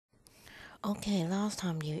Okay, last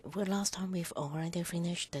time we've already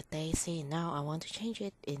finished the day scene. Now I want to change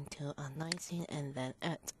it into a night scene and then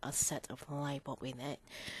add a set of light bulb in it.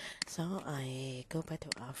 So I go back to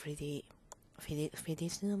our 3D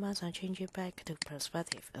cinemas. I change it back to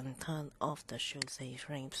perspective and turn off the show say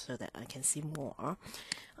frames so that I can see more.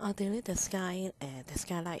 I'll delete the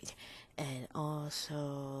skylight, and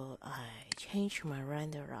also I change my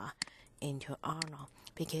renderer into Arnold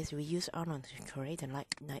because we use Arnold to create a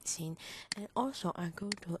night scene. And also I go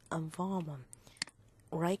to environment,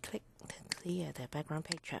 right click to clear the background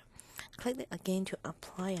picture, click it again to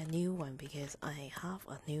apply a new one because I have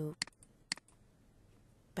a new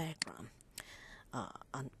background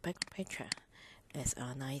background picture as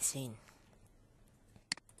a night scene.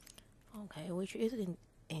 Okay, which is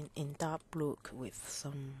in dark blue with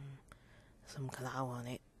some cloud on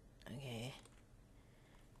it. Okay.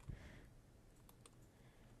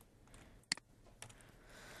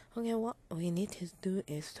 Okay, what we need to do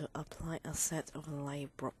is to apply a set of light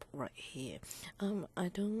bulb right here. I'm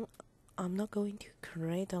not going to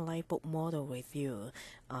create a light bulb model with you.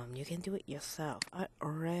 You can do it yourself. I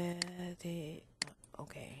already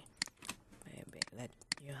okay. Maybe let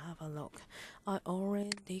you have a look. I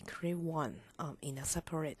already create one in a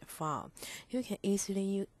separate file. You can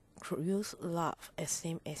easily use love as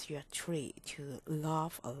same as your tree to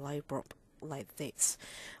love a light bulb like this.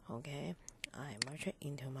 Okay. I merge it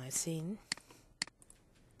into my scene,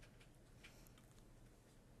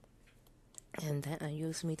 and then I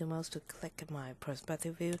use middle mouse to click my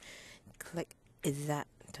perspective view, click that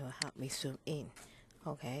to help me zoom in.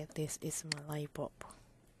 Okay, this is my light bulb.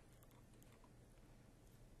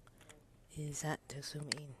 Is that to zoom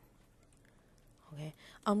in? Okay,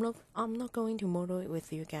 I'm not going to model it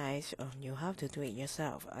with you guys. You have to do it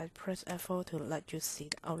yourself. I press F4 to let you see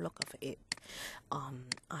the outlook of it.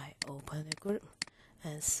 I open the group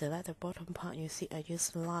and select the bottom part. You see I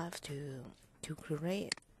use live to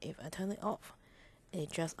create. If I turn it off,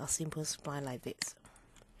 it's just a simple spline like this.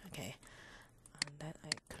 Okay, and then I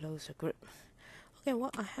close the group. Okay,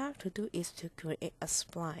 what I have to do is to create a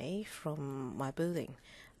spline from my building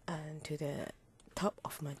and to the top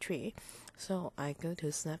of my tree. So I go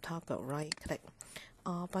to snap toggle, right click.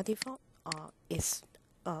 By default, it's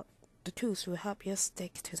the tools will help you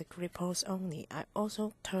stick to the grid poles only. I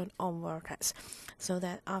also turn on vertex so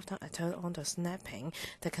that after I turn on the snapping,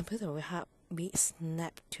 the computer will help me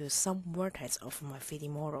snap to some vertex of my 3D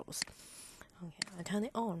models. Okay, I turn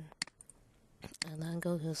it on and then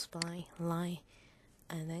go to spline line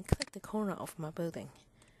and then click the corner of my building,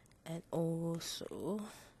 and also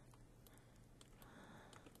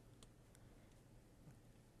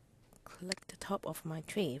click the top of my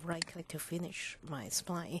tree, right click to finish my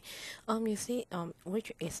spline. You see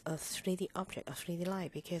which is a 3D object, a 3D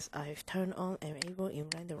light, because I've turned on enable in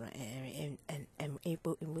renderer and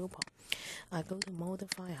enable in viewport. I go to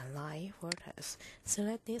modify a light vertex,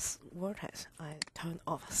 select this vertex, I turn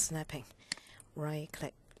off snapping, right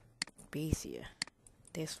click Bezier,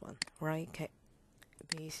 this one, right click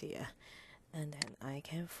Bezier, and then I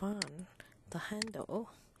can find the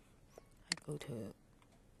handle. I go to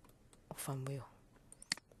from view.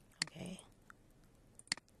 Okay,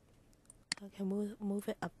 I can move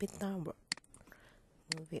it a bit downward.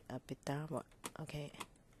 Okay,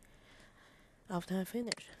 after I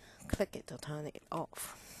finish, click it to turn it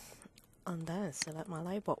off, and then select my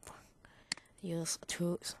light bulb. Use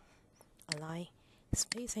tools, align,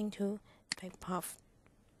 spacing tool, pick path,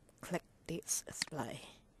 click this display.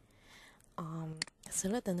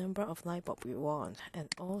 Select the number of light bulb you want, and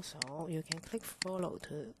also you can click follow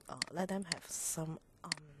to let them have some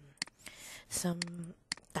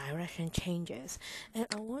direction changes. And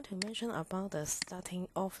I want to mention about the starting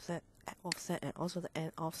offset and also the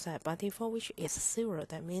end offset. By default, which is 0,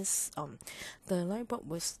 that means the light bulb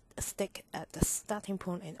will stick at the starting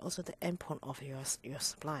point and also the end point of your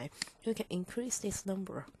supply. You can increase this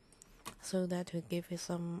number so that to give it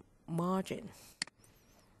some margin.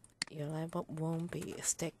 Your light bulb won't be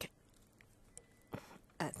stick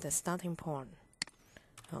at the starting point,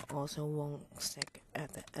 and also won't stick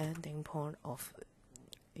at the ending point of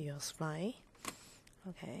your supply.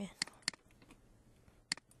 Okay,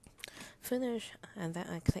 finish, and then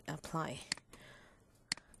I click apply.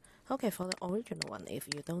 Okay, for the original one, if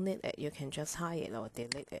you don't need it, you can just hide it or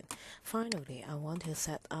delete it. Finally, I want to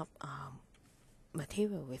set up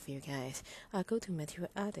material with you guys. I go to material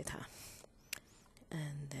editor,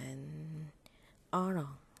 and then Arnold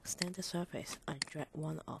standard surface, I drag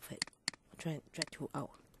one of it, drag two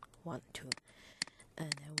out, 1, 2,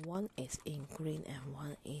 and then one is in green and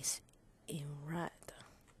one is in red.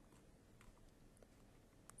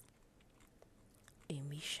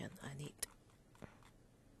 Emission information I need.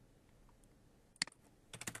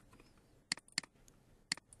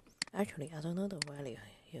 Actually, I don't know the value.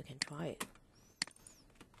 You can try it.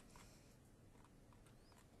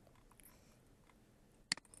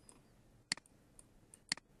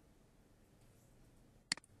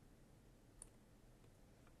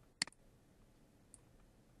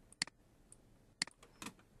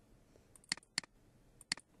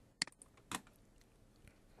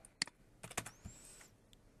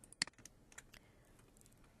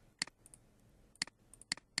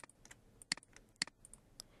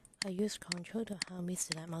 I use Control to help me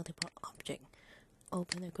select multiple objects.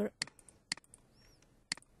 Open a group.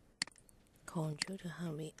 Control to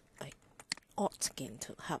help me like Alt again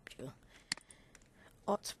to help you.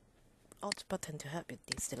 Alt button to help you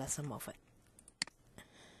select some of it.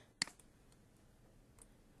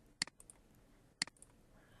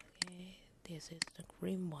 Okay, this is the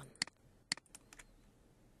green one.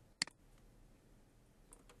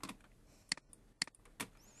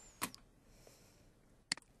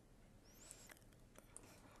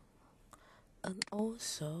 And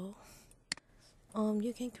also,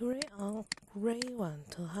 you can create a gray one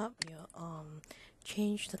to help you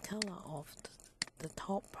change the color of the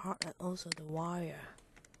top part and also the wire.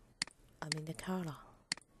 I mean the color.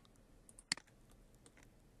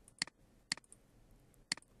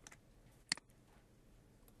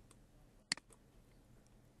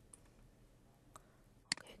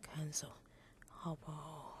 Okay, cancel. How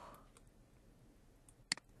about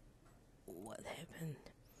what happened?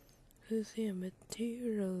 You see a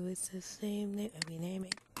material with the same name. Rename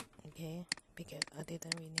it. Okay, because I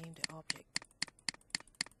didn't rename the object.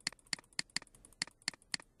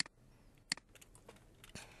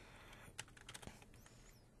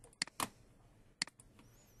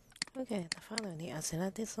 Okay, finally I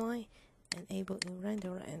select this line, enable in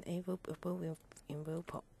renderer, enable above in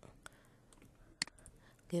viewport.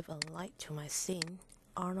 Give a light to my scene.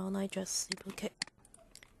 Arnold, I just simple click.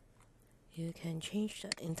 You can change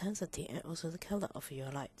the intensity and also the color of your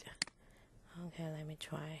light. Okay, let me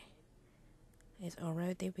try. It's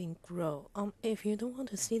already been grown. If you don't want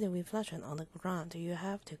to see the reflection on the ground, you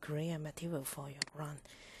have to create a material for your ground.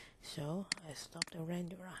 So I stop the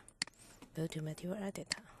renderer. Go to material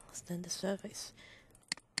editor. Standard surface.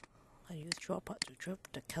 I use dropper to drop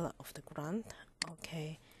the color of the ground.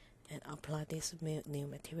 Okay, and apply this new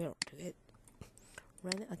material to it.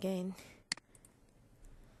 Run it again.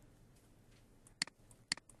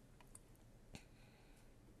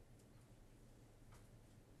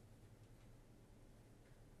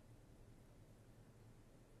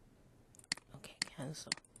 Okay,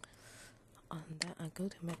 cancel. And then I go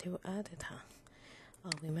to material editor.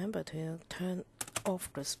 Remember to turn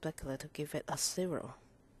off the specular to give it a 0.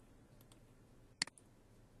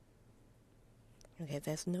 Okay,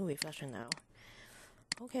 there's no reflection now.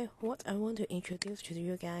 Okay, what I want to introduce to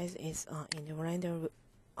you guys is in the render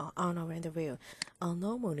on a render view.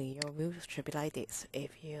 Normally your view should be like this.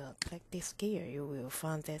 If you click this gear, you will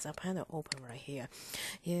find there's a panel open right here.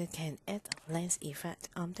 You can add a lens effect.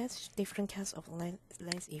 There's different kinds of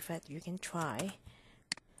lens effect you can try.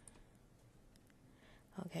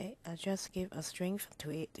 Okay, I just give a strength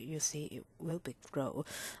to it. You see, it will be grow.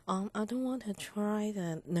 I don't want to try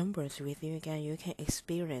the numbers with you again. You can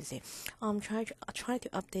experience it. Try to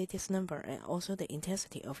update this number and also the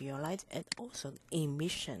intensity of your light and also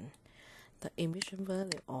emission, the emission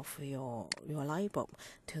value of your light bulb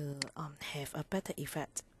to have a better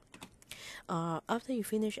effect. After you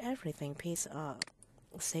finish everything, please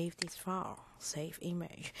save this file, save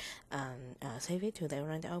image, and save it to the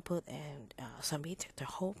render output and submit the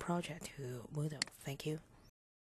whole project to Moodle. Thank you.